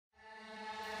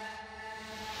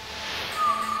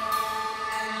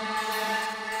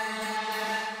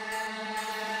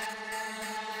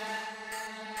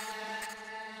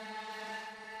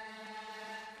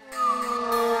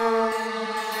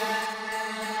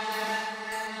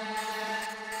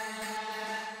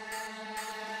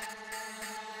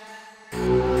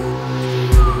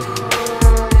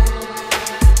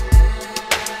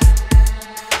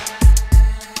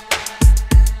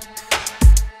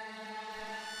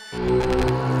Shop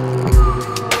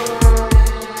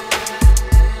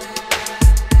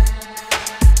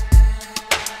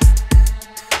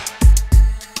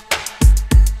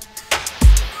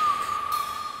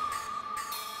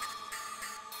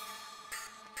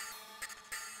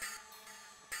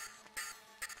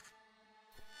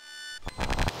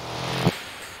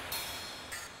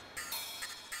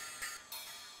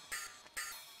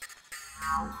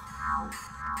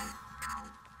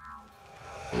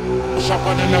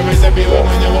on the nose everywhere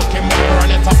when you're walking wire on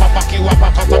the top of Paki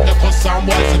Wappa. Cut up the cuss and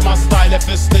words in my style. If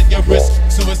you slit your wrist,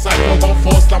 suicide will go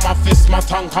force. Like my fist, my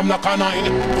tongue come like a nine.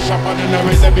 Shop on the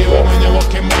nose everywhere when you're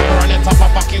walking wire on the top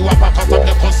of Paki Wappa. Cut up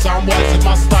the cuss and words in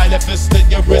my style. If you slit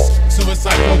your wrist,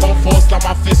 suicide will go force. Like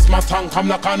my fist, my tongue come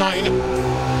like a nine.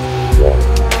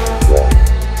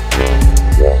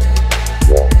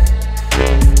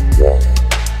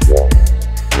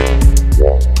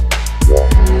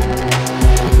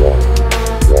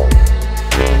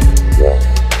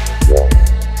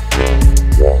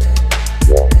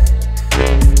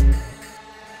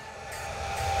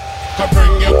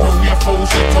 Bring your crew, your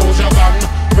fools, your toes, your gun.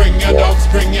 Bring your dogs,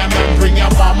 bring your men, bring your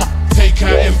mum. Take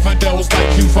her infidels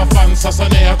like you for fun.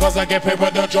 Assassinate cause I get paid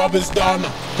when the job is done.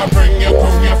 Bring your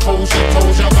crew, your fools, your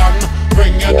toes, your gun.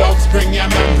 Bring your dogs, bring your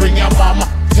men, bring your mum.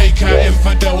 Take her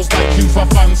infidels like you for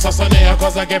fun. Assassinate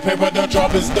cause I get paid when the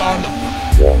job is done.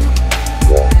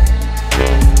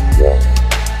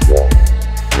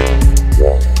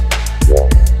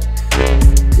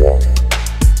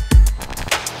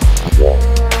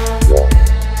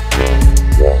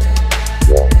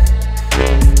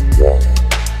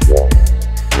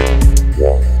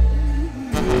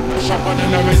 Shop on the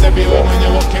nose everywhere when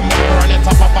you're walking wire on the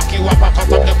top of Paki Wappa.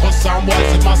 Cut up the cuss and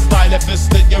words in my style. If you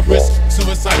slit your wrist,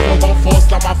 suicide will go force.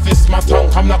 Like my fist, my tongue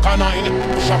come like a nine.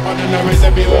 Shop on the nose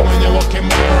everywhere when you're walking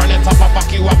wire on the top of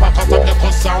Paki Wappa. Cut up the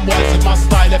cuss and words in my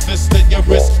style. If you slit your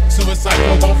wrist, suicide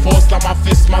will go force. Like my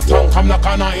fist, my tongue come like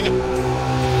a nine.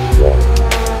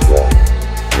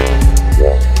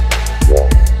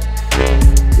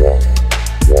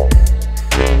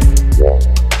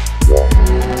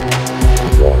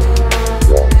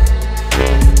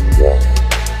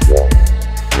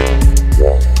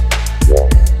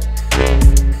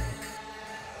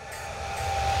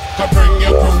 Bring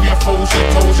your crew, your fools,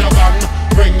 your toes, your gun.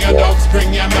 Bring your dogs,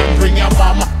 bring your men, bring your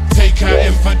mum. Take her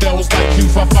infidels like you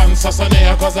for fun.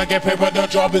 Assassinate cause I get paid when the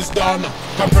job is done.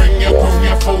 Bring your crew,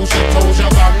 your fools, your toes, your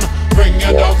gun. Bring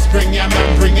your dogs, bring your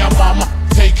men, bring your mum.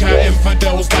 Take her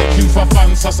infidels like you for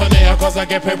fun. Assassinate cause I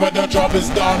get paid when the job is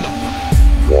done.